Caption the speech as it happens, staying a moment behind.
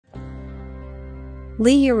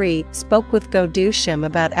Lee Yuri spoke with Go Doo-shim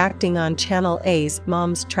about acting on Channel A's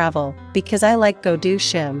Mom's Travel, Because I Like Go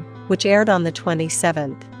Doo-shim, which aired on the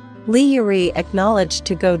 27th. Lee Yuri acknowledged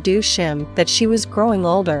to Go Doo-shim that she was growing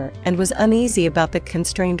older and was uneasy about the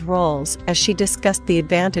constrained roles as she discussed the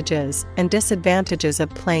advantages and disadvantages of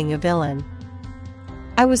playing a villain.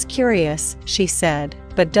 "I was curious," she said,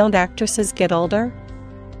 "but don't actresses get older?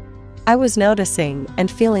 I was noticing and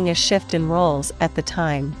feeling a shift in roles at the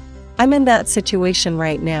time. I'm in that situation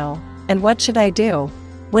right now, and what should I do?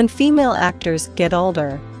 When female actors get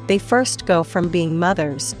older, they first go from being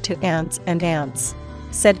mothers to aunts and aunts,"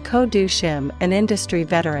 said Go Doo-shim, an industry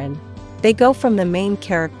veteran. "They go from the main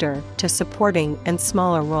character to supporting and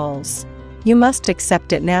smaller roles. You must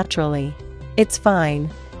accept it naturally. It's fine."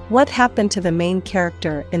 What happened to the main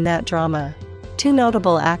character in that drama? Two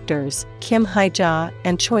notable actors, Kim Hae-ja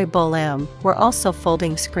and Choi Bo-lam, were also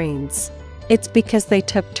folding screens. "It's because they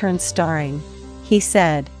took turns starring," he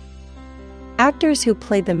said. Actors who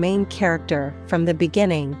played the main character from the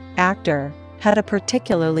beginning, actor, had a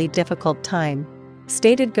particularly difficult time,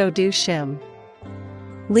 stated Go Doo-shim.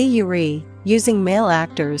 Lee Yuri, using male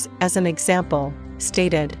actors as an example,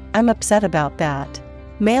 stated, "I'm upset about that.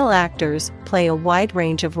 Male actors play a wide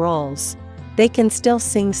range of roles. They can still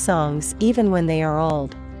sing songs even when they are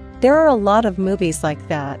old. There are a lot of movies like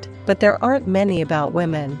that, but there aren't many about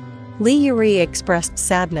women." Lee Yuri expressed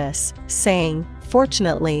sadness, saying,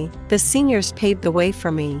 "Fortunately, the seniors paved the way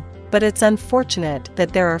for me, but it's unfortunate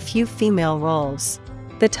that there are few female roles.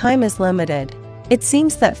 The time is limited. It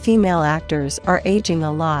seems that female actors are aging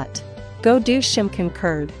a lot." Go Doo-shim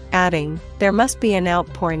concurred, adding, "There must be an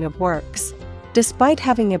outpouring of works." Despite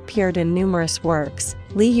having appeared in numerous works,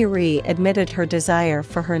 Lee Yuri admitted her desire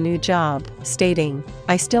for her new job, stating,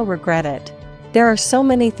 "I still regret it. There are so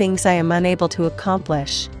many things I am unable to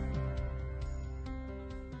accomplish."